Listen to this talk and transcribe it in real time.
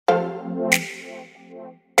Hey,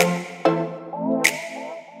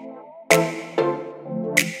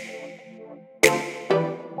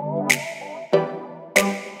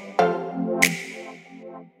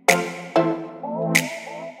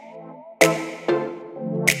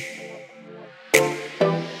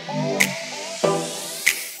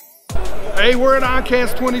 we're at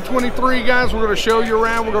Icast 2023, guys. We're going to show you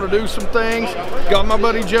around. We're going to do some things. Got my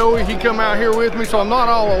buddy Joey. He come out here with me, so I'm not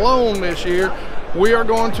all alone this year. We are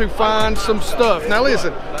going to find some stuff. Now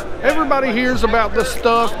listen, everybody hears about the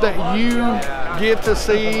stuff that you get to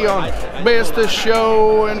see on Best of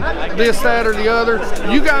Show and this, that, or the other.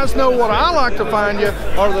 You guys know what I like to find you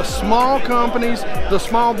are the small companies, the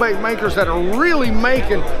small bait makers that are really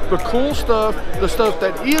making the cool stuff, the stuff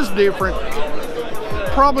that is different.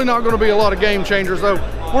 Probably not going to be a lot of game changers, though.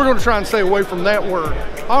 We're going to try and stay away from that word.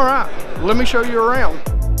 All right, let me show you around.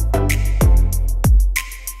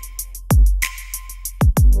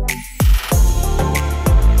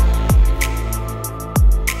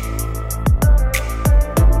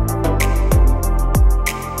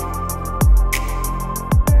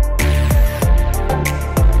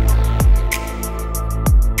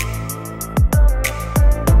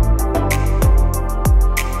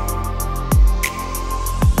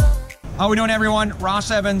 How we doing, everyone?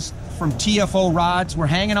 Ross Evans from TFO Rods. We're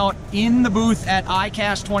hanging out in the booth at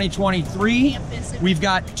Icast 2023. We've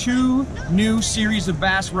got two new series of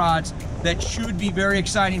bass rods that should be very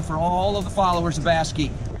exciting for all of the followers of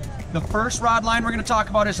Bassgeek. The first rod line we're going to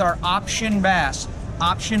talk about is our Option Bass.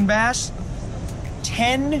 Option Bass,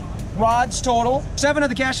 10 rods total. 7 of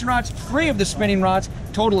the casting rods, 3 of the spinning rods,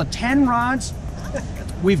 total of 10 rods.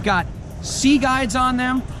 We've got sea guides on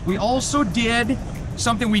them. We also did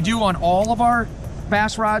something we do on all of our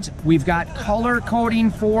bass rods. We've got color coding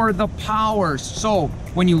for the powers. So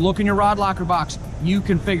when you look in your rod locker box, you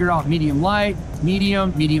can figure out medium light,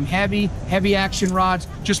 medium heavy, heavy action rods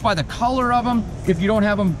just by the color of them if you don't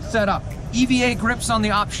have them set up. EVA grips on the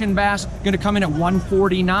Option Bass going to come in at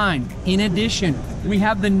 $149. In addition, we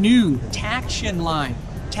have the new Taction line.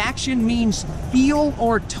 Taction means feel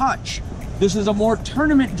or touch. This is a more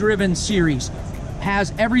tournament driven series.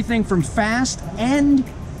 Has everything from fast and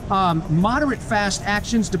moderate fast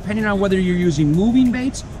actions depending on whether you're using moving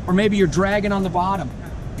baits or maybe you're dragging on the bottom.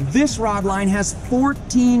 This rod line has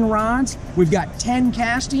 14 rods. We've got 10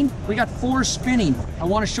 casting. We got 4 spinning. I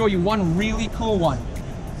want to show you one really cool one.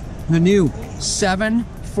 The new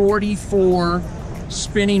 744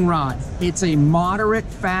 spinning rod. It's a moderate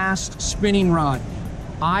fast spinning rod.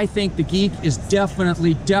 I think the geek is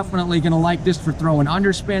definitely gonna like this for throwing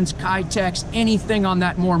underspins, Kitex, anything on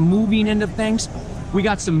that more moving end of things. We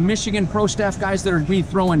got some Michigan Pro Staff guys that are gonna be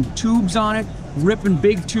throwing tubes on it, ripping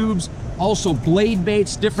big tubes, also blade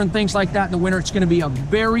baits, different things like that in the winter. It's gonna be a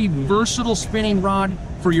very versatile spinning rod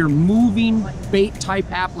for your moving bait type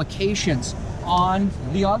applications. On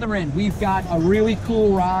the other end, we've got a really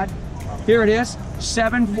cool rod. Here it is,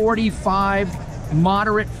 745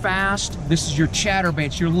 moderate fast. This is your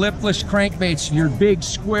chatterbaits, your lipless crankbaits, your big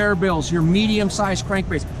square bills, your medium-sized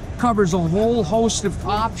crankbaits. Covers a whole host of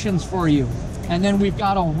options for you. And then we've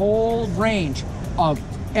got a whole range of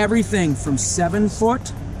everything from 7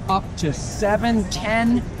 foot up to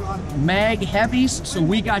 710 mag heavies. So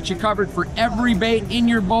we got you covered for every bait in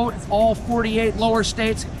your boat, all 48 lower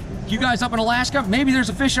states. You guys up in Alaska, maybe there's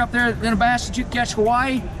a fish up there in a bass that you can catch.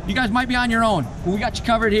 Hawaii, you guys might be on your own. But we got you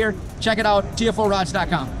covered here. Check it out,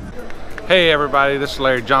 TFORods.com. Hey everybody, this is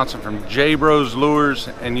Larry Johnson from J Bros Lures,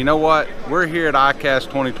 and you know what? We're here at Icast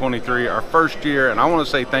 2023, our first year, and I want to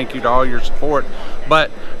say thank you to all your support, but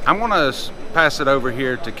I'm going to pass it over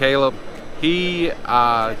here to Caleb. He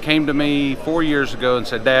came to me 4 years ago and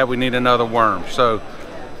said, Dad, we need another worm. So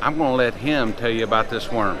I'm going to let him tell you about this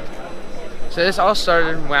worm. So this all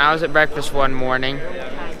started when I was at breakfast one morning.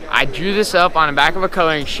 I drew this up on the back of a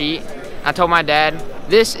coloring sheet. I told my dad,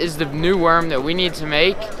 this is the new worm that we need to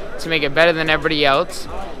make it better than everybody else.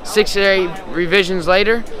 6 or 8 revisions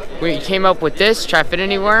later, we came up with this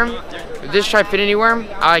Trifinity worm. With this Trifinity worm,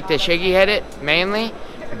 I like to shaky head it mainly,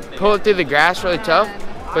 pull it through the grass really tough,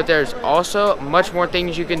 but there's also much more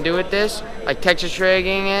things you can do with this, like Texas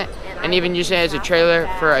rigging it, and even using it as a trailer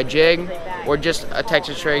for a jig, or just a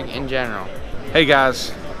Texas rig in general. Hey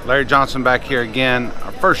guys, Larry Johnson back here again.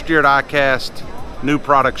 Our first year at Icast, new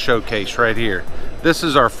product showcase right here. This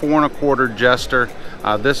is our 4 1/4 Jester.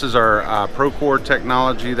 This is our Procore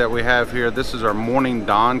technology that we have here. This is our Morning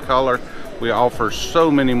Dawn color. We offer so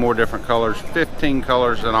many more different colors, 15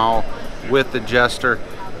 colors in all with the Jester.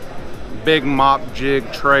 Big mop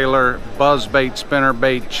jig trailer, buzz bait, spinner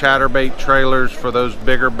bait, chatterbait trailers for those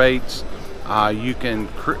bigger baits. You can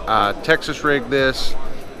Texas rig this,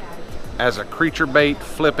 as a creature bait,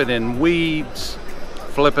 flip it in weeds,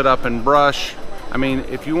 flip it up in brush. I mean,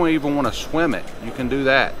 if you even want to swim it, you can do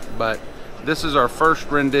that. But this is our first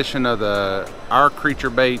rendition of our creature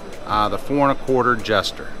bait, the 4 1/4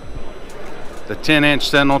 Jester. The 10-inch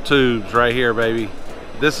Sentinel tubes right here, baby.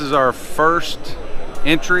 This is our first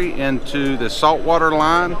entry into the saltwater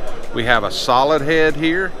line. We have a solid head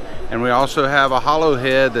here, and we also have a hollow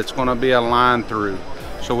head that's going to be a line through.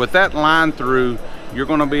 So with that line through, you're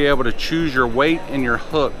going to be able to choose your weight and your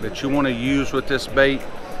hook that you want to use with this bait,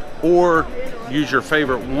 or use your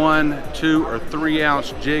favorite 1, 2, or 3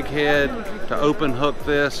 ounce jig head to open hook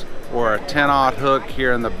this, or a 10-aught hook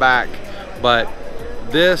here in the back. But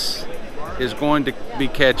this is going to be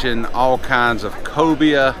catching all kinds of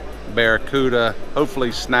cobia, barracuda,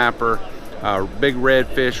 hopefully snapper, big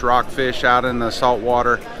redfish, rockfish out in the salt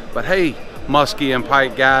water. But hey, muskie and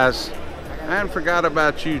pike guys, I haven't forgot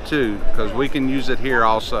about you too, because we can use it here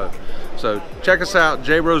also. So check us out,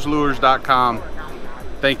 jroselures.com.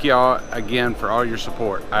 Thank you all again for all your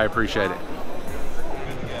support. I appreciate it.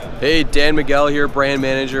 Hey, Dan Miguel here, brand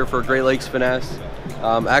manager for Great Lakes Finesse.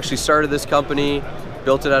 Actually started this company,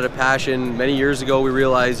 built it out of passion. Many years ago, we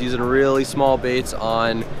realized using really small baits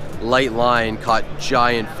on light line caught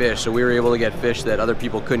giant fish. So we were able to get fish that other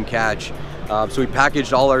people couldn't catch. So we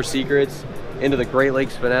packaged all our secrets into the Great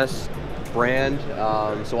Lakes Finesse brand.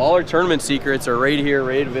 So all our tournament secrets are right here,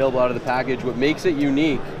 right available out of the package. What makes it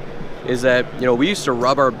unique is that, you know, we used to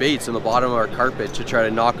rub our baits in the bottom of our carpet to try to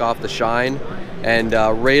knock off the shine. And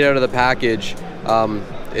right out of the package,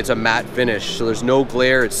 it's a matte finish. So there's no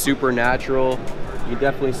glare, it's super natural. You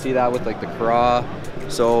definitely see that with like the craw.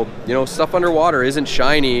 So, you know, stuff underwater isn't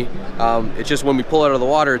shiny. It's just when we pull it out of the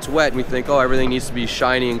water, it's wet and we think, oh, everything needs to be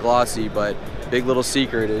shiny and glossy. But big little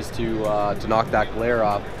secret is to knock that glare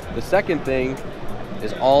off. The second thing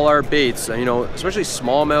is all our baits, you know, especially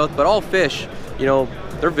smallmouth, but all fish, you know,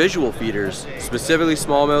 they're visual feeders, specifically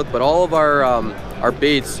smallmouth, but all of our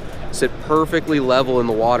baits sit perfectly level in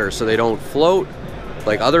the water, so they don't float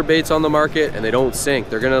like other baits on the market, and they don't sink.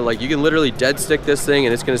 They're gonna, like, you can literally dead stick this thing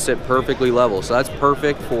and it's gonna sit perfectly level. So that's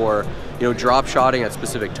perfect for, you know, drop shotting at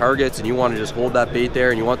specific targets, and you want to just hold that bait there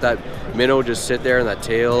and you want that minnow just sit there and that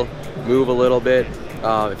tail move a little bit.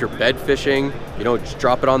 If you're bed fishing, you know, just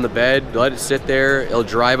drop it on the bed, let it sit there, it'll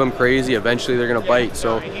drive them crazy, eventually they're gonna bite.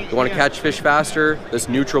 So you wanna catch fish faster, this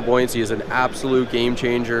neutral buoyancy is an absolute game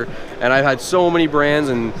changer. And I've had so many brands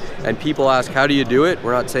and people ask, how do you do it?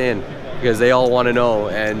 We're not saying, because they all wanna know,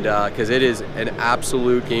 and because it is an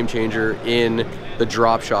absolute game changer in the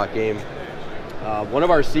drop shot game. One of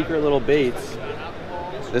our secret little baits,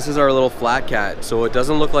 this is our little flat cat. So it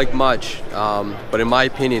doesn't look like much, but in my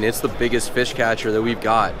opinion, it's the biggest fish catcher that we've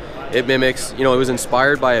got. It mimics, you know, it was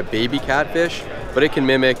inspired by a baby catfish, but it can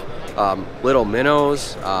mimic little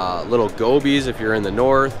minnows, little gobies if you're in the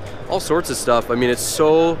north, all sorts of stuff. I mean, it's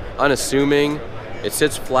so unassuming. It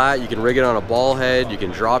sits flat, you can rig it on a ball head, you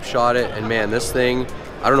can drop shot it, and man, this thing,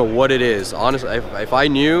 I don't know what it is. Honestly, if I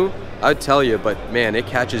knew, I'd tell you, but man, it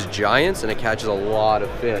catches giants and it catches a lot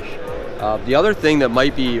of fish. The other thing that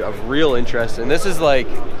might be of real interest, and this is like,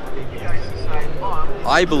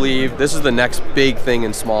 I believe this is the next big thing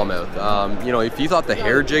in smallmouth. You know, if you thought the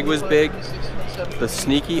hair jig was big, the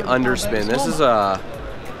sneaky underspin. This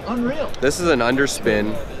is an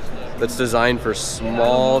underspin that's designed for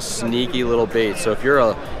small, sneaky little baits. So if you're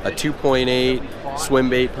a 2.8 swim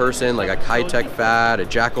bait person, like a Kitech Fat, a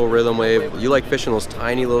Jacko Rhythm Wave, you like fishing those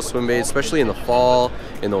tiny little swim baits, especially in the fall,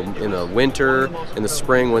 in the winter, in the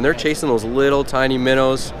spring, when they're chasing those little tiny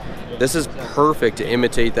minnows, this is perfect to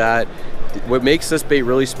imitate that. What makes this bait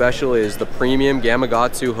really special is the premium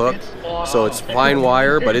Gamakatsu hook. So it's fine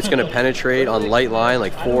wire, but it's gonna penetrate on light line,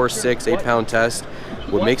 like 4, 6, 8 pound test.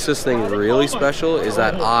 What makes this thing really special is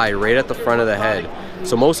that eye right at the front of the head.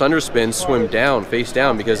 So most underspins swim down, face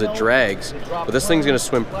down, because it drags. But this thing's gonna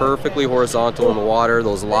swim perfectly horizontal in the water.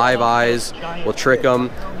 Those live eyes will trick them.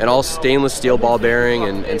 And all stainless steel ball bearing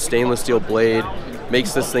and stainless steel blade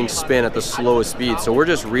makes this thing spin at the slowest speed. So we're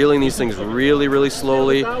just reeling these things really, really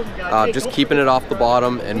slowly, just keeping it off the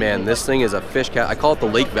bottom. And man, this thing is a fish catch. I call it the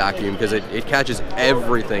lake vacuum because it catches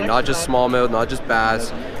everything, not just smallmouth, not just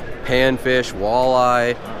bass, panfish,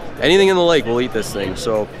 walleye, anything in the lake will eat this thing.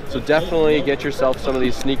 So definitely get yourself some of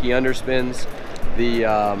these sneaky underspins.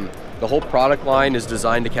 The whole product line is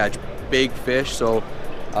designed to catch big fish. So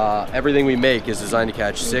everything we make is designed to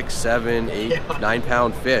catch 6, 7, 8, 9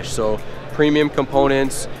 pound fish. So premium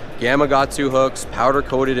components, Gamakatsu hooks, powder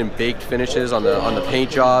coated and baked finishes on the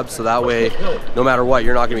paint jobs, so that way no matter what,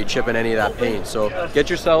 you're not going to be chipping any of that paint. So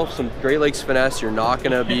get yourself some Great Lakes Finesse. You're not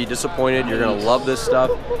going to be disappointed. You're going to love this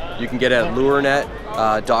stuff. You can get it at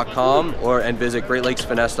lurenet.com and visit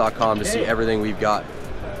greatlakesfinesse.com to see everything we've got.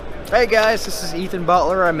 Hey guys, this is Ethan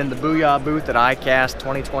Butler. I'm in the Booyah booth at Icast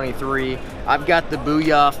 2023. I've got the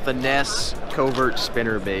Booyah Finesse Covert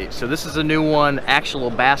Spinnerbait. So this is a new one, actual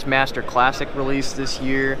Bassmaster Classic release this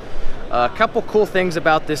year. A couple cool things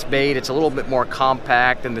about this bait. It's a little bit more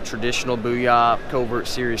compact than the traditional Booyah Covert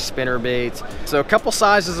Series spinnerbaits. So a couple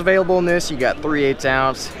sizes available in this. You got 3/8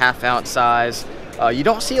 ounce, half-ounce size. You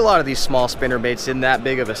don't see a lot of these small spinnerbaits in that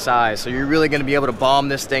big of a size, so you're really going to be able to bomb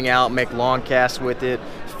this thing out, make long casts with it,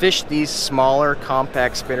 fish these smaller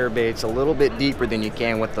compact spinnerbaits a little bit deeper than you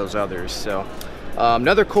can with those others. So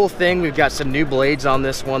another cool thing, we've got some new blades on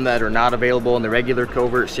this one that are not available in the regular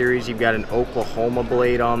Covert series. You've got an Oklahoma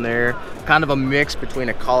blade on there, kind of a mix between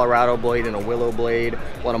a Colorado blade and a willow blade.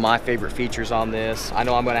 One of my favorite features on this. I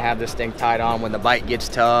know I'm going to have this thing tied on when the bite gets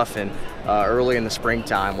tough and early in the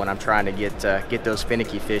springtime when I'm trying to get those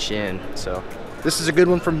finicky fish in. So this is a good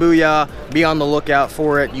one from Booyah. Be on the lookout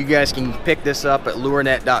for it. You guys can pick this up at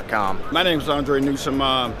lurenet.com. My name is Andre Newsom,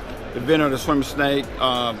 inventor of the swim snake.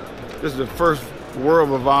 This is the first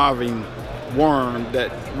world evolving worm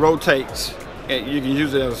that rotates. And you can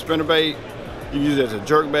use it as a spinnerbait, you can use it as a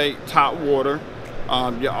jerkbait, top water.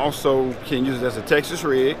 You also can use it as a Texas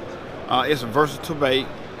rig. It's a versatile bait.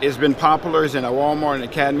 It's been popular. It's in a Walmart and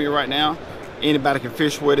Academy right now. Anybody can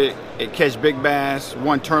fish with it. It catch big bass,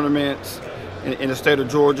 won tournaments in the state of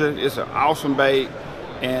Georgia. It's an awesome bait.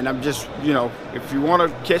 And I'm just, you know, if you want to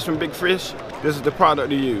catch some big fish, this is the product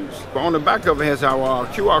to use. But on the back of it has our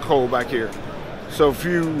QR code back here. So if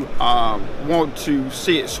you want to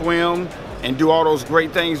see it swim and do all those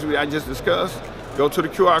great things I just discussed, go to the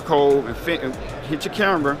QR code and hit your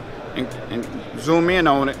camera and zoom in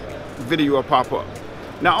on it, video will pop up.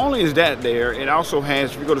 Not only is that there, it also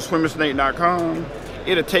has, if you go to swimmersnake.com,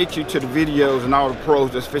 it'll take you to the videos and all the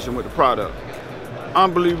pros that's fishing with the product.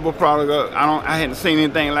 Unbelievable product. I hadn't seen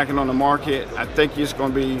anything like it on the market. I think it's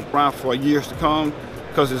going to be around for years to come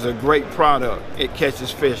because it's a great product. It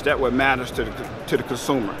catches fish. That's what matters to the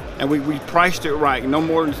consumer. And we priced it right. No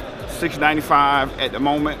more than $6.95 at the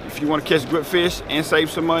moment. If you want to catch good fish and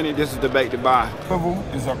save some money, this is the bait to buy. Swivel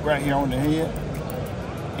is up right here on the head,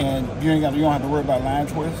 and you don't have to worry about line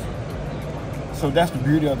twist. So that's the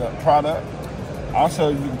beauty of the product. Also,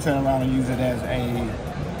 you can turn around and use it as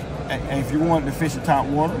if you want to fish the top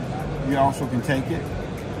water, you also can take it.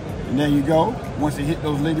 And there you go. Once it hit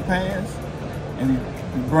those lily pads and you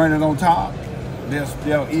burn it on top,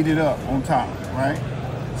 they'll eat it up on top, right?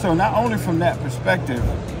 So not only from that perspective,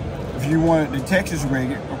 if you wanted the Texas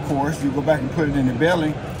rig it, of course, you go back and put it in the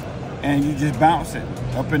belly and you just bounce it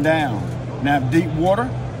up and down. Now, deep water,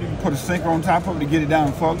 you can put a sinker on top of it to get it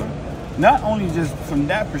down further. Not only just from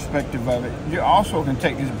that perspective of it, you also can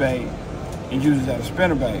take this bait and use it as a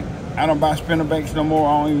spinnerbait. I don't buy spinnerbaits no more.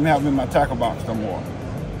 I don't even have them in my tackle box no more.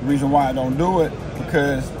 The reason why I don't do it,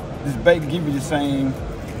 because this bait gives you the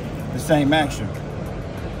same action.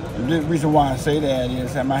 The reason why I say that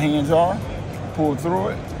is that my hands are, pull through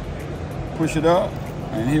it, push it up,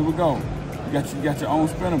 and here we go. You got your own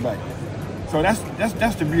spinnerbait. So that's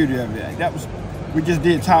the beauty of it. We just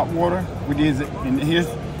did top water. We did it, and here's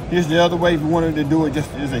the other way if you wanted to do it just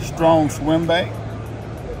as a strong swim bait.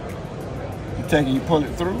 You take it, you pull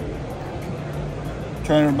it through,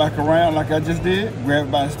 turn it back around like I just did, grab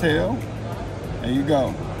it by its tail, there you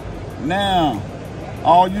go. Now,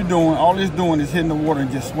 all it's doing is hitting the water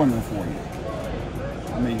and just swimming for you.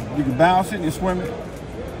 I mean, you can bounce it and swim it.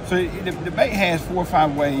 So the bait has 4 or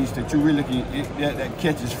 5 ways that you really can, that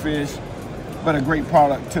catches fish, but a great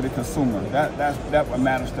product to the consumer. That's what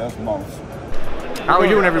matters to us most. How are we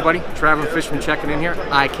doing, everybody? Traveling Fisherman checking in here,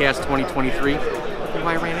 Icast 2023. Who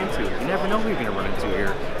I ran into? You never know who you're gonna run into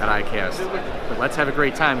here at Icast. But let's have a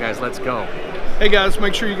great time, guys. Let's go. Hey guys,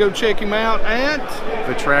 make sure you go check him out at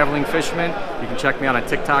The Traveling Fisherman. You can check me out on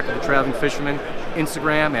TikTok at The Traveling Fisherman,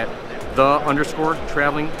 Instagram at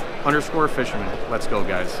 _traveling_fisherman. Let's go,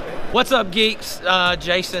 guys. What's up, geeks?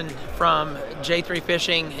 Jason from J3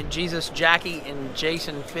 Fishing, Jesus, Jackie, and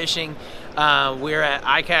Jason Fishing. We're at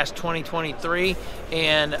Icast 2023,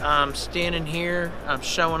 and I'm standing here. I'm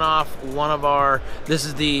showing off one of our. This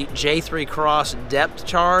is the J3 Cross depth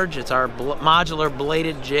charge. It's our modular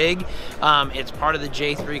bladed jig. It's part of the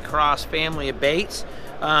J3 Cross family of baits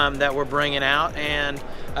that we're bringing out, and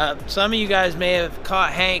some of you guys may have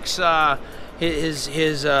caught Hank's his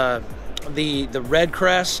Red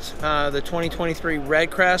Crest, the 2023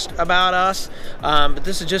 Red Crest about us, but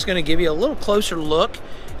this is just going to give you a little closer look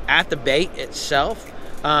at the bait itself.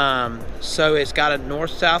 So it's got a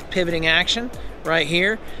north-south pivoting action right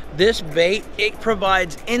here. This bait, it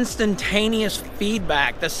provides instantaneous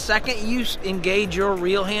feedback. The second you engage your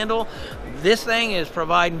reel handle, this thing is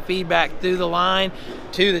providing feedback through the line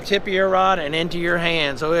to the tip of your rod and into your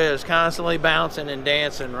hand. So it is constantly bouncing and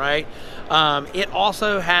dancing, right? It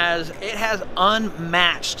also has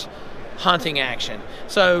unmatched hunting action.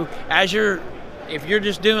 So if you're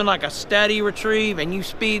just doing like a steady retrieve and you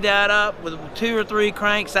speed that up with 2 or 3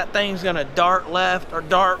 cranks, that thing's gonna dart left or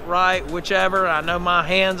dart right, whichever. I know my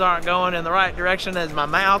hands aren't going in the right direction as my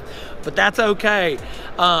mouth, but that's okay.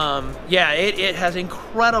 Yeah, it has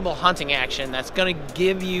incredible hunting action that's gonna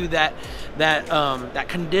give you that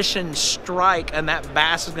conditioned strike, and that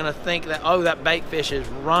bass is gonna think that, oh, that bait fish is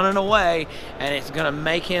running away, and it's gonna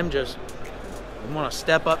make him just want to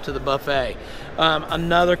step up to the buffet.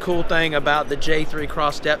 Another cool thing about the J3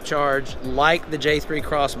 Cross depth charge, like the J3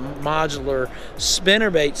 Cross modular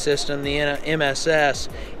spinnerbait system, the MSS,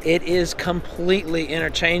 it is completely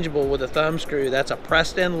interchangeable with a thumb screw. That's a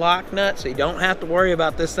pressed in lock nut, so you don't have to worry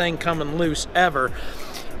about this thing coming loose ever.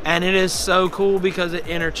 And it is so cool because it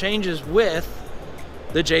interchanges with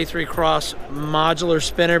the J3 Cross modular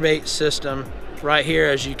spinnerbait system right here,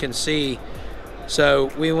 as you can see.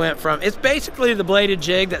 So we went from, it's basically the bladed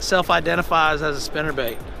jig that self-identifies as a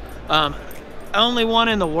spinnerbait. Only one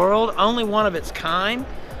in the world, only one of its kind,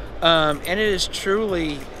 and it is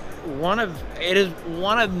truly one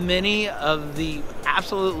of many of the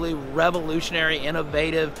absolutely revolutionary,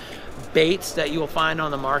 innovative baits that you will find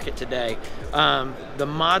on the market today. The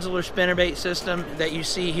modular spinnerbait system that you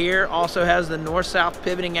see here also has the north-south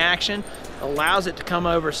pivoting action, allows it to come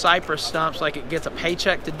over cypress stumps like it gets a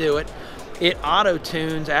paycheck to do it. It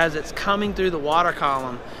auto-tunes as it's coming through the water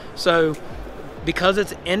column. So because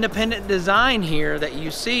it's independent design here that you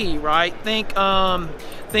see, right? Think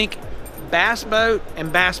bass boat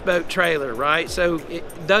and bass boat trailer, right? So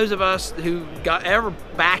those of us who ever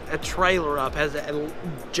backed a trailer up has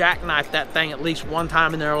jackknifed that thing at least one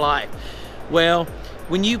time in their life. Well,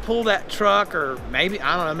 when you pull that truck, or maybe,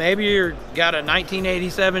 I don't know, maybe you've got a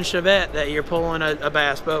 1987 Chevette that you're pulling a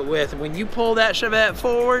bass boat with. When you pull that Chevette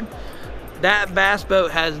forward, that bass boat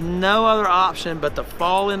has no other option but to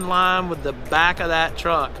fall in line with the back of that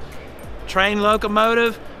truck. Train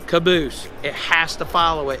locomotive, caboose. It has to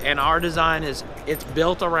follow it, and our design it's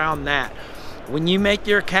built around that. When you make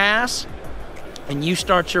your cast and you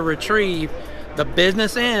start your retrieve, the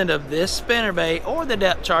business end of this spinnerbait, or the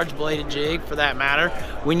depth charge bladed jig for that matter,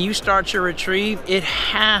 when you start your retrieve, it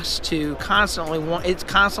has to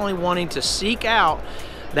constantly wanting to seek out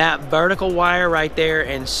that vertical wire right there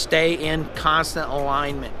and stay in constant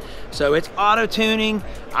alignment. So it's auto tuning.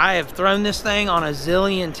 I have thrown this thing on a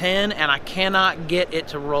zillion 10 and I cannot get it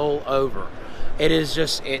to roll over. It is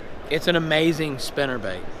just, it's an amazing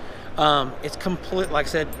spinnerbait. It's like I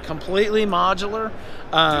said, completely modular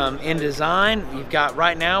in design. You've got,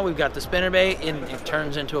 right now, we've got the spinnerbait and it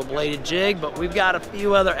turns into a bladed jig, but we've got a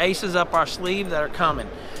few other aces up our sleeve that are coming.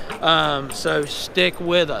 So stick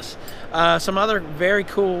with us. Some other very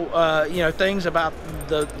cool, things about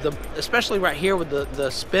especially right here with the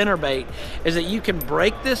spinnerbait, is that you can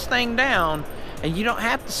break this thing down and you don't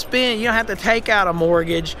have to spin, you don't have to take out a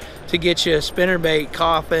mortgage to get you a spinnerbait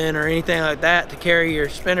coffin or anything like that to carry your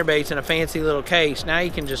spinnerbaits in a fancy little case. Now you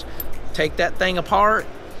can just take that thing apart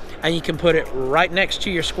and you can put it right next to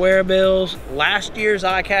your square bills. Last year's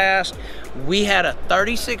Icast, we had a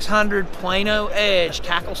 3600 Plano Edge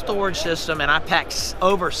tackle storage system, and I packed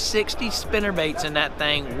over 60 spinnerbaits in that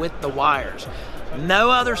thing with the wires. No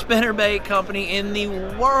other spinnerbait company in the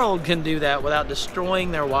world can do that without destroying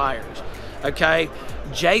their wires. Okay,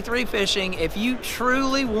 J3 Fishing, if you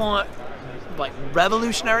truly want like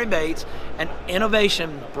revolutionary baits and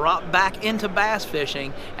innovation brought back into bass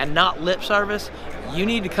fishing and not lip service, you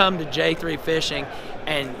need to come to J3 Fishing,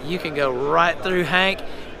 and you can go right through Hank,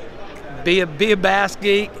 be a bass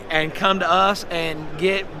geek, and come to us and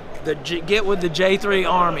get with the J3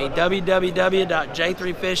 Army.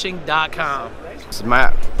 www.j3fishing.com. This is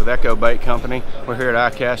Matt with Echo Bait Company. We're here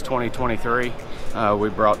at Icast 2023. We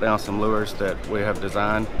brought down some lures that we have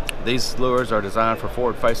designed. These lures are designed for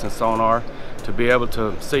forward-facing sonar to be able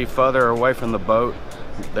to see further away from the boat.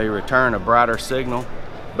 They return a brighter signal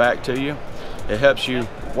back to you. It helps you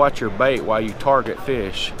watch your bait while you target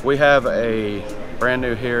fish. We have a brand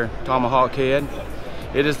new here tomahawk head.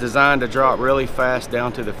 It is designed to drop really fast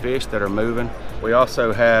down to the fish that are moving. We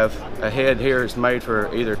also have a head here that's made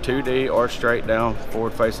for either 2D or straight down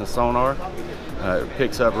forward facing sonar. It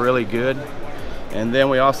picks up really good. And then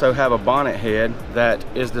we also have a bonnet head that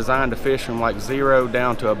is designed to fish from like 0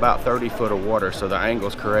 down to about 30 foot of water, so the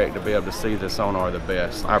angle's correct to be able to see the sonar the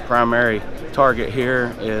best. Our primary target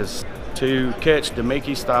here is to catch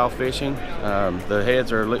Damiki style fishing. The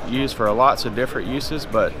heads are used for lots of different uses,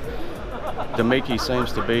 but Damiki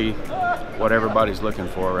seems to be what everybody's looking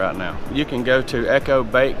for right now. You can go to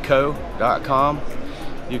echobaitco.com.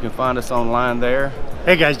 You can find us online there.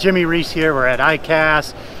 Hey guys, Jimmy Reese here. We're at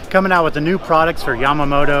Icast, coming out with the new products for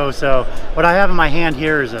Yamamoto. So what I have in my hand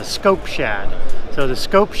here is a scope shad. So the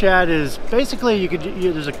scope shad is basically,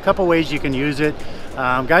 there's a couple ways you can use it.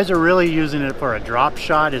 Guys are really using it for a drop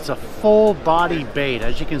shot. It's a full body bait.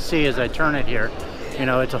 As you can see as I turn it here, you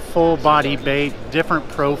know, it's a full body bait, different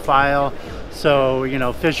profile. So, you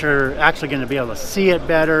know, fish are actually going to be able to see it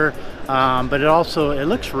better, but it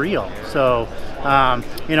looks real. So,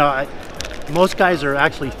 you know, most guys are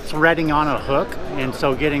actually threading on a hook, and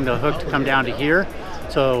so getting the hook to come down to here.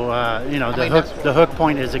 So, you know, the hook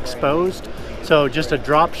point is exposed. So just a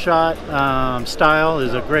drop shot style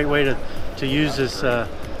is a great way to use this, the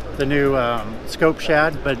new scope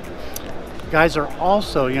shad. But guys are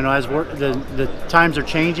also, you know, as the times are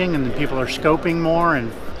changing and people are scoping more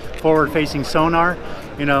and forward-facing sonar,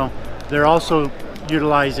 you know, they're also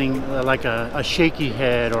utilizing like a shaky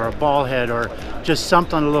head or a ball head or just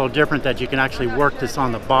something a little different that you can actually work this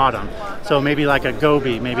on the bottom. So maybe like a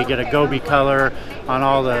goby, maybe get a goby color on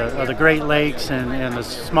all the Great Lakes and the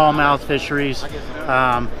smallmouth fisheries.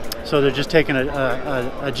 So they're just taking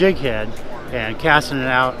a jig head and casting it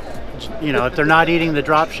out. You know, if they're not eating the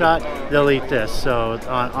drop shot, they'll eat this, so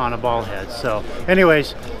on a ball head. So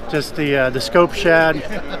anyways, just the scope shad,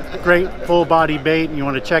 great full body bait, and you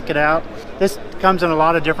want to check it out. This comes in a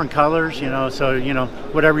lot of different colors, you know, so, you know,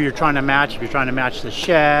 whatever you're trying to match, if you're trying to match the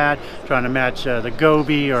shad, trying to match the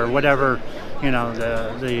goby or whatever, you know,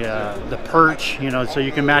 the perch, you know, so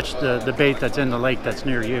you can match the bait that's in the lake that's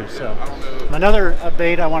near you. So another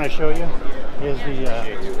bait I want to show you is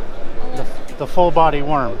the full body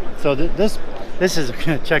worm. So this is,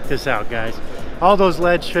 check this out guys, all those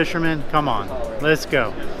ledge fishermen, come on, let's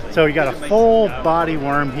go. So you got a full body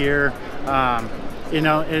worm here, you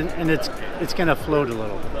know, and it's going to float a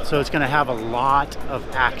little bit, so it's going to have a lot of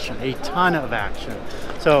action, a ton of action.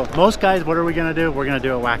 So most guys, what are we going to do? We're going to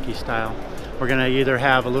do a wacky style. We're going to either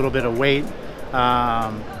have a little bit of weight,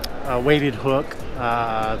 a weighted hook,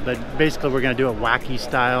 but basically we're going to do a wacky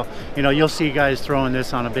style. You know, you'll see guys throwing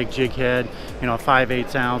this on a big jig head, you know, a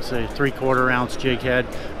 5/8 ounce, a 3/4 ounce jig head,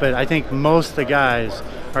 but I think most of the guys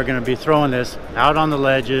are going to be throwing this out on the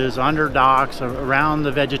ledges, under docks, around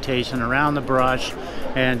the vegetation, around the brush,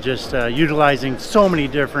 and just utilizing so many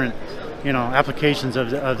different, you know, applications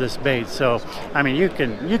of this bait. So I mean, you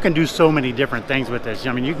can do so many different things with this.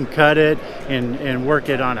 I mean, you can cut it and work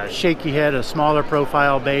it on a shaky head, a smaller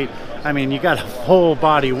profile bait. I mean, you got a full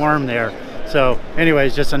body worm there. So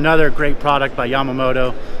anyways, just another great product by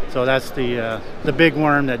Yamamoto. So that's the big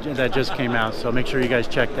worm that just came out, so make sure you guys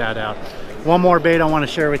check that out. One more bait I want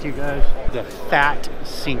to share with you guys, the Fat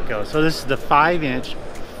Cinco. So this is the 5-inch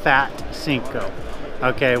Fat Cinco.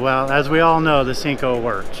 Okay, well, as we all know, the Cinco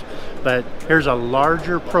works, but here's a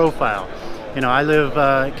larger profile. You know, I live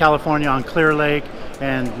in California on Clear Lake,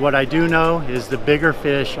 and what I do know is the bigger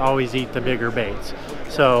fish always eat the bigger baits.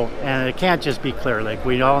 So, and it can't just be Clear Lake.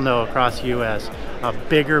 We all know across the U.S., a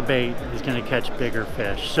bigger bait is going to catch bigger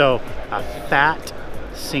fish. So, a Fat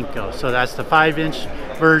Cinco. So that's the 5-inch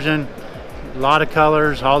version. A lot of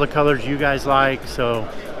colors, all the colors you guys like. So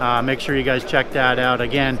make sure you guys check that out.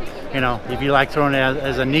 Again, you know, if you like throwing it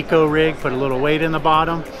as a Nico rig, put a little weight in the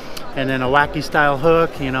bottom, and then a wacky style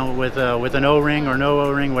hook, you know, with an O-ring or no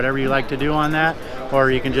O-ring, whatever you like to do on that.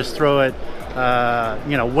 Or you can just throw it,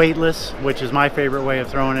 you know, weightless, which is my favorite way of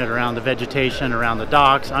throwing it, around the vegetation, around the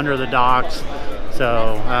docks, under the docks.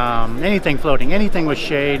 So anything floating, anything with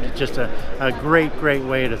shade, just a great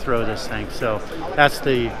way to throw this thing. So that's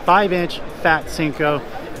the 5-inch Fat Cinco.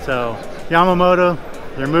 So Yamamoto,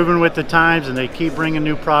 they're moving with the times and they keep bringing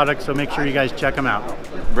new products, so make sure you guys check them out.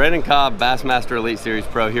 Brandon Cobb, Bassmaster Elite Series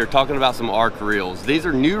Pro here, talking about some arc reels. These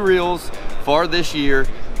are new reels for this year,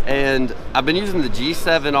 and I've been using the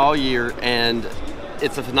G7 all year, and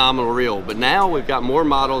it's a phenomenal reel. But now we've got more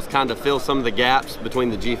models kind of fill some of the gaps between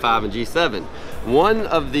the G5 and G7. One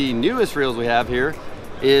of the newest reels we have here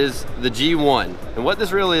is the G1. And what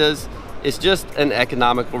this reel is, it's just an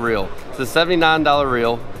economical reel. It's a $79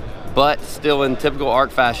 reel. but still in typical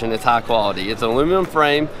ARC fashion, it's high quality. It's an aluminum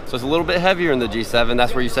frame, so it's a little bit heavier than the G7.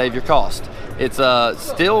 That's where you save your cost. It's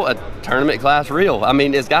still a tournament class reel. I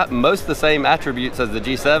mean, it's got most of the same attributes as the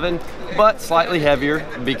G7, but slightly heavier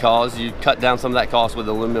because you cut down some of that cost with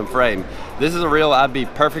the aluminum frame. This is a reel I'd be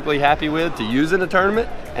perfectly happy with to use in a tournament,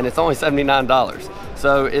 and it's only $79.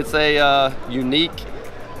 So it's a unique,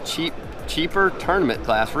 cheaper tournament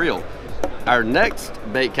class reel. Our next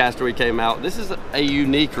bait caster we came out, this is a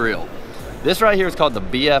unique reel. This right here is called the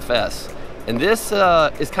BFS, and this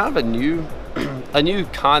is kind of a new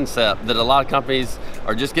concept that a lot of companies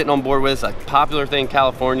are just getting on board with. It's a popular thing in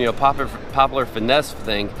California, a popular finesse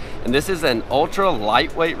thing, and this is an ultra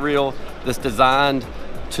lightweight reel that's designed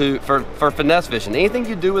for finesse fishing. Anything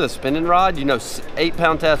you do with a spinning rod, you know,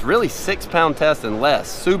 8-pound test, really 6-pound test and less,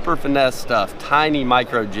 super finesse stuff, tiny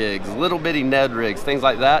micro jigs, little bitty Ned rigs, things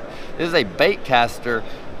like that. This is a bait caster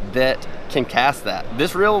that can cast that.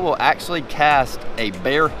 This reel will actually cast a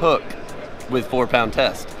bare hook with 4-pound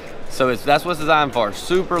test. So that's what it's designed for,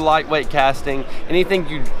 super lightweight casting. Anything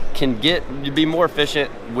you can get, you'd be more efficient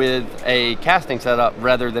with a casting setup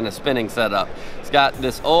rather than a spinning setup. It's got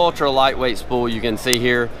this ultra lightweight spool you can see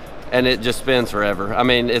here, and it just spins forever. I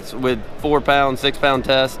mean, it's with 4-pound, 6-pound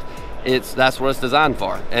test, that's what it's designed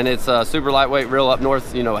for. And it's a super lightweight reel up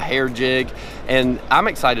north, you know, a hair jig. And I'm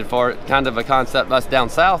excited for it, kind of a concept us down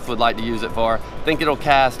south would like to use it for. I think it'll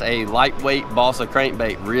cast a lightweight balsa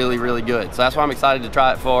crankbait really, really good. So that's why I'm excited to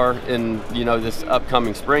try it for in, you know, this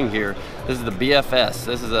upcoming spring here. This is the BFS.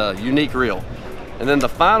 This is a unique reel. And then the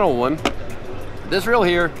final one, this reel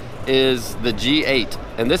here is the G8.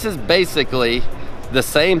 And this is basically the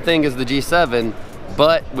same thing as the G7,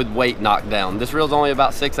 but with weight knocked down. This reel's only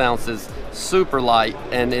about 6 ounces, super light,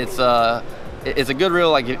 and it's a good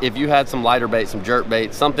reel. Like if you had some lighter bait, some jerk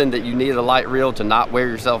bait, something that you needed a light reel to not wear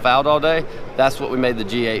yourself out all day, that's what we made the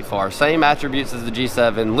G8 for. Same attributes as the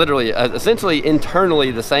G7, literally, essentially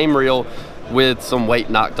internally the same reel with some weight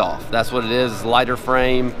knocked off. That's what it is, lighter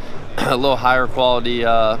frame, a little higher quality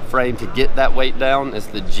frame to get that weight down. It's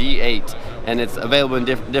the G8, and it's available in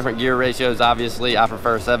different gear ratios. Obviously, I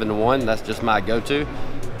prefer 7-to-1. That's just my go-to.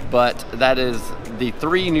 But that is the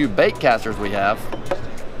 3 new bait casters we have.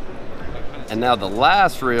 And now the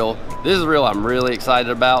last reel, this is a reel I'm really excited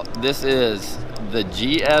about. This is the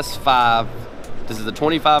GS5. This is the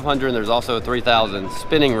 2500, and there's also a 3000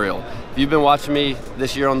 spinning reel. If you've been watching me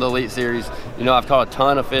this year on the Elite Series, you know I've caught a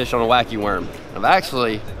ton of fish on a wacky worm. I've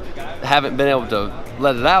actually haven't been able to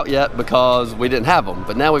let it out yet because we didn't have them,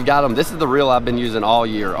 but now we've got them. This is the reel I've been using all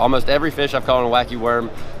year. Almost every fish I've caught on a wacky worm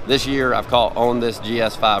this year I've caught on this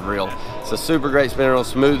GS5 reel. It's a super great spinning reel,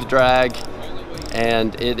 smooth drag,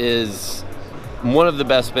 and it is one of the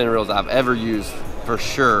best spinning reels I've ever used for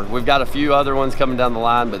sure. We've got a few other ones coming down the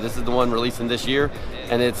line, but this is the one releasing this year,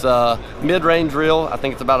 and it's a mid-range reel. I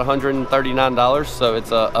think it's about $139, so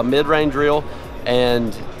it's a mid-range reel,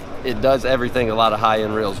 and it does everything a lot of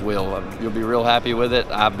high-end reels will. You'll be real happy with it.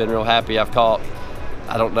 I've been real happy. I've caught,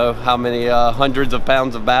 I don't know how many hundreds of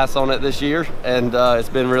pounds of bass on it this year, and it's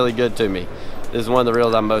been really good to me. This is one of the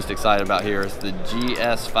reels I'm most excited about here. It's the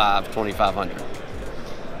GS5 2500.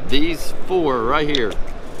 These 4 right here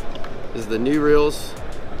is the new reels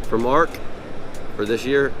from ARC for this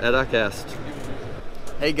year at Icast.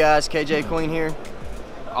 Hey guys, KJ Queen here.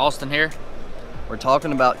 Austin here. We're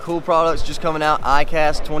talking about cool products just coming out,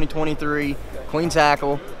 Icast 2023, Queen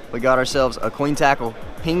Tackle. We got ourselves a Queen Tackle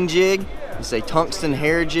ping jig. It's a tungsten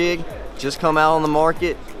hair jig, just come out on the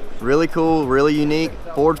market. Really cool, really unique,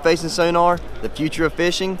 forward-facing sonar, the future of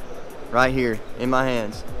fishing, right here in my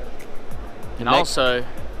hands. And also,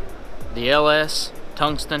 the LS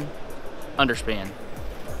tungsten underspin.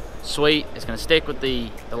 Sweet, it's gonna stick with the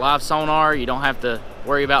live sonar. You don't have to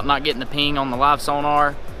worry about not getting the ping on the live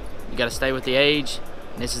sonar. You gotta stay with the age,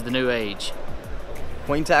 and this is the new age.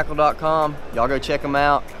 QueenTackle.com, y'all go check them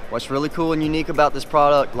out. What's really cool and unique about this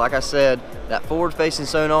product, like I said, that forward-facing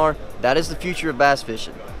sonar, that is the future of bass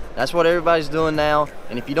fishing. That's what everybody's doing now,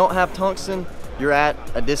 and if you don't have tungsten, you're at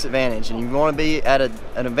a disadvantage, and you want to be at an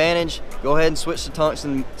advantage, go ahead and switch to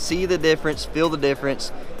tungsten, see the difference, feel the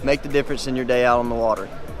difference, make the difference in your day out on the water.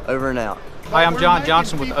 Over and out. Hi, I'm John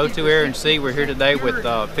Johnson with O2 Air and Sea. We're here today with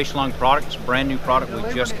Fish Lung Products, a brand new product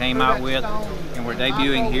we just came out with, and we're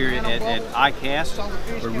debuting here at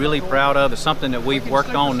Icast. We're really proud of it. It's something that we've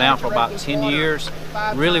worked on now for about 10 years,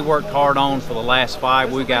 really worked hard on for the last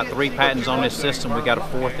 5. We've got 3 patents on this system. We got a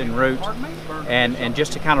 4th en route, and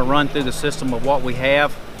just to kind of run through the system of what we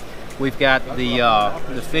have, we've got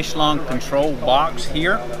the Fish Lung control box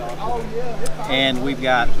here, and we've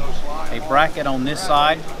got a bracket on this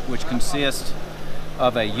side which consists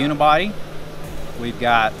of a unibody. We've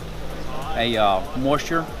got a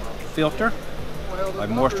moisture filter, a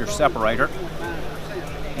moisture separator,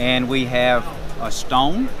 and we have a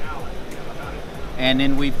stone, and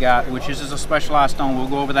then we've got, which is a specialized stone, we'll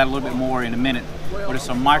go over that a little bit more in a minute, but it's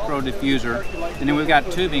a micro diffuser, and then we've got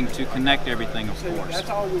tubing to connect everything, of course.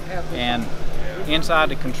 And inside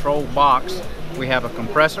the control box, we have a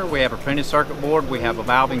compressor, we have a printed circuit board, we have a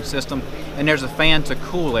valving system, and there's a fan to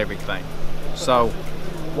cool everything. So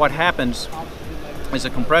what happens is the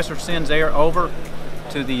compressor sends air over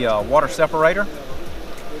to the water separator,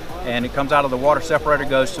 and it comes out of the water separator,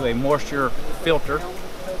 goes to a moisture filter,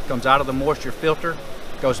 comes out of the moisture filter,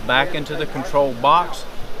 goes back into the control box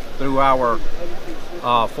through our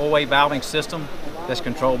four-way valving system that's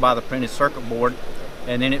controlled by the printed circuit board,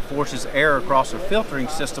 and then it forces air across the filtering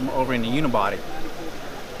system over in the unibody.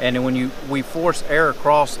 And then when we force air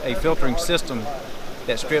across a filtering system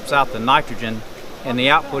that strips out the nitrogen, and the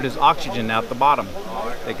output is oxygen out the bottom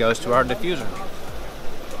that goes to our diffuser.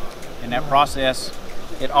 In that process,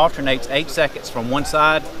 it alternates 8 seconds from one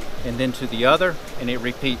side and then to the other, and it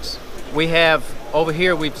repeats. We have, over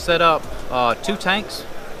here we've set up 2 tanks,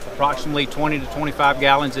 approximately 20 to 25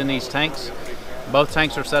 gallons in these tanks. Both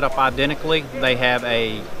tanks are set up identically. They have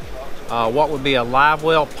a what would be a live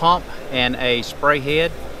well pump and a spray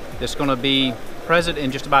head that's going to be present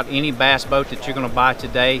in just about any bass boat that you're going to buy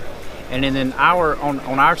today. And then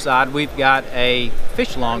on our side, we've got a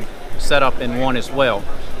fish lung set up in one as well.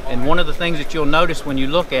 And one of the things that you'll notice when you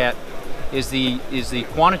look at is the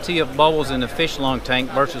quantity of bubbles in the fish lung tank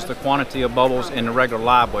versus the quantity of bubbles in the regular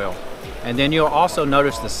live well. And then you'll also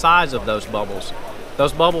notice the size of those bubbles.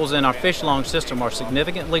 Those bubbles in our fish lung system are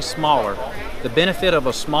significantly smaller. The benefit of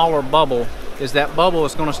a smaller bubble is that bubble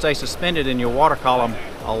is going to stay suspended in your water column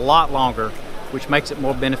a lot longer, which makes it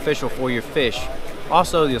more beneficial for your fish.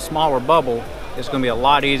 Also, the smaller bubble is going to be a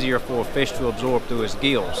lot easier for a fish to absorb through his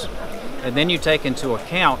gills. And then you take into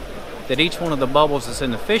account that each one of the bubbles that's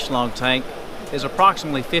in the fish lung tank is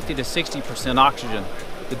approximately 50 to 60% oxygen.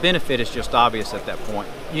 The benefit is just obvious at that point.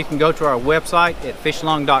 You can go to our website at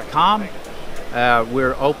fishlung.com.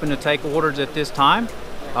 We're open to take orders at this time.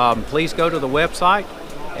 Please go to the website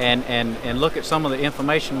and look at some of the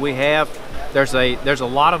information we have. There's a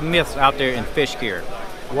lot of myths out there in fish care.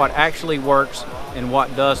 What actually works and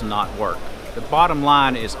what does not work. The bottom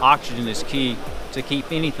line is oxygen is key to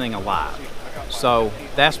keep anything alive. So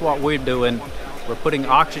that's what we're doing. We're putting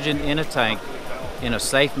oxygen in a tank in a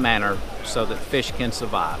safe manner so that fish can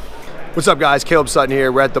survive. What's up guys, Caleb Sutton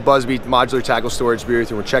here. We're at the Busby Modular Tackle Storage booth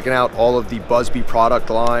and we're checking out all of the Busby product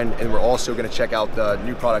line, and we're also going to check out the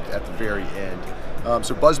new product at the very end.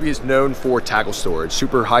 So Busby is known for tackle storage,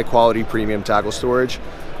 super high quality premium tackle storage.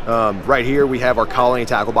 Right here we have our Colony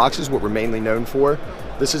tackle boxes, what we're mainly known for.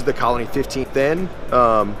 This is the Colony 15 thin.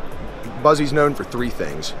 Busby's known for 3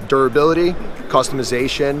 things: durability,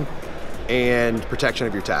 customization, and protection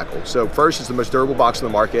of your tackle. So first, it's the most durable box on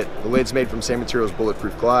the market. The lid's made from same materials,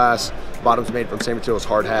 bulletproof glass. Bottom's made from same materials,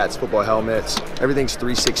 hard hats, football helmets. Everything's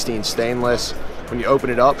 316 stainless. When you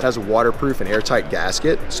open it up, it has a waterproof and airtight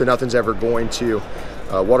gasket, so nothing's ever going to,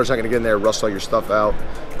 water's not gonna get in there, rust all your stuff out.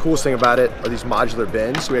 Coolest thing about it are these modular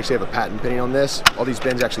bins. We actually have a patent pending on this. All these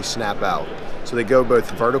bins actually snap out. So they go both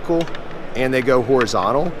vertical and they go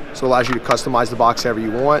horizontal. So it allows you to customize the box however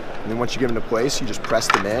you want. And then once you get them into place, you just press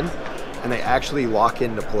them in and they actually lock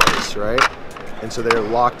into place, right? And so they're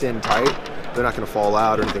locked in tight. They're not gonna fall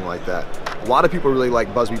out or anything like that. A lot of people really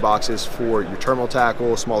like Busby boxes for your terminal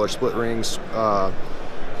tackle, smaller split rings,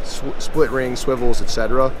 swivels,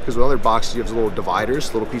 etc. Because with other boxes, you have little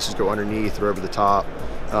dividers, little pieces go underneath or over the top.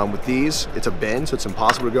 With these, it's a bin, so it's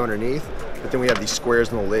impossible to go underneath. But then we have these squares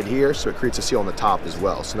in the lid here, so it creates a seal on the top as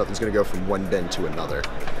well. So nothing's gonna go from one bin to another.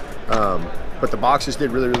 But the boxes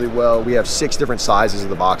did really, really well. We have 6 different sizes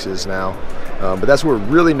of the boxes now. But that's what we're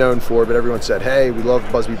really known for. But everyone said, hey, we love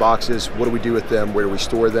Busby boxes. What do we do with them? Where do we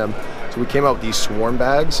store them? So we came out with these swarm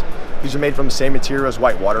bags. These are made from the same material as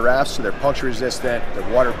white water rafts. So they're puncture resistant,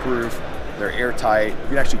 they're waterproof, they're airtight. You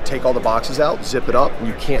can actually take all the boxes out, zip it up, and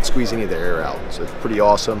you can't squeeze any of the air out. So it's pretty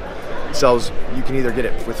awesome. It sells, you can either get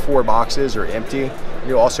it with 4 boxes or empty.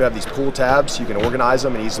 You also have these pull tabs, so you can organize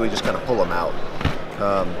them and easily just kind of pull them out.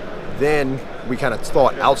 Then we kind of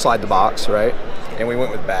thought outside the box, right? And we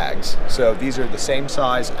went with bags. So these are the same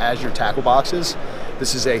size as your tackle boxes.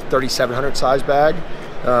 This is a 3700 size bag.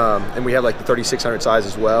 And we have like the 3600 size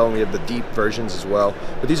as well, and we have the deep versions as well.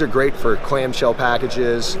 But these are great for clamshell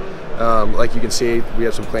packages. Like you can see, we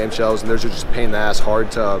have some clamshells, and those are just a pain in the ass, hard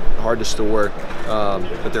to store.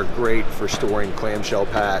 But they're great for storing clamshell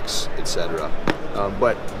packs, etc.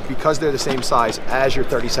 But because they're the same size as your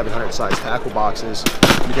 3700 size tackle boxes,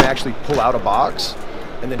 you can actually pull out a box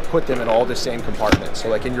and then put them in all the same compartments. So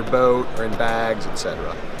like in your boat or in bags,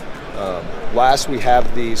 etc. Last, we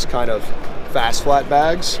have these kind of fast flat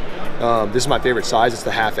bags. This is my favorite size. It's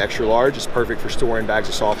the half extra large. It's perfect for storing bags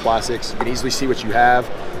of soft plastics. You can easily see what you have.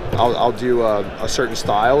 I'll do a certain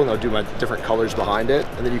style, and I'll do my different colors behind it,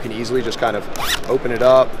 and then you can easily just kind of open it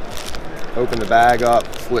up, open the bag up,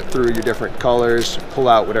 flip through your different colors, pull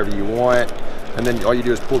out whatever you want, and then all you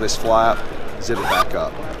do is pull this flap, zip it back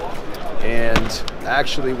up. And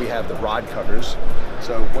actually we have the rod covers.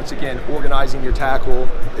 So once again, organizing your tackle,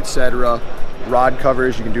 etc. Rod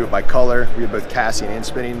covers, you can do it by color. We have both casting and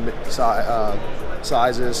spinning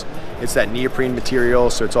sizes. It's that neoprene material,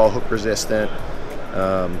 so it's all hook resistant.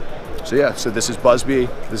 So yeah, so this is Busby.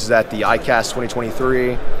 This is at the Icast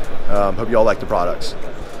 2023. Hope you all like the products.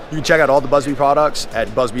 You can check out all the Busby products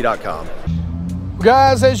at busby.com.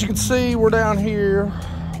 Guys, as you can see, we're down here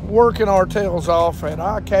working our tails off at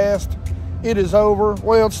Icast. It is over.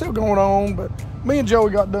 Well, it's still going on, but me and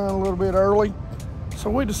Joey got done a little bit early. So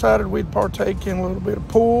we decided we'd partake in a little bit of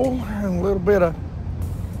pool and a little bit of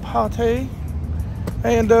pate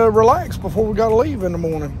and relax before we got to leave in the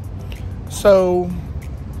morning. So,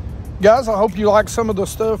 guys, I hope you like some of the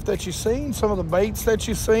stuff that you've seen, some of the baits that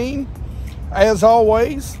you've seen. As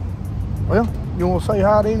always, well, you want to say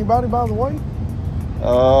hi to anybody, by the way?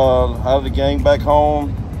 Hi to the gang back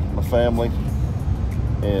home, my family,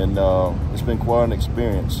 and it's been quite an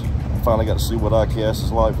experience. I finally got to see what Icast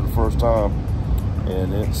is like for the first time,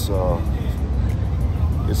 and it's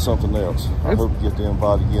something else. I hope you get the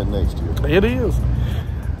invite again next year. It is.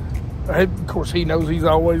 Of course, he knows he's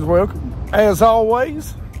always welcome. As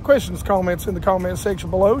always, questions, comments in the comment section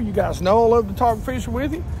below. You guys know I love to talk fishing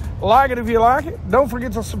with you. Like it if you like it. Don't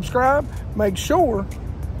forget to subscribe. Make sure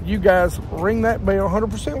you guys ring that bell.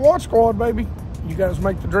 100% Watch Squad, baby. You guys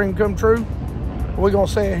make the dream come true. We're going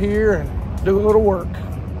to sit here and do a little work.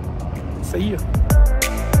 See ya.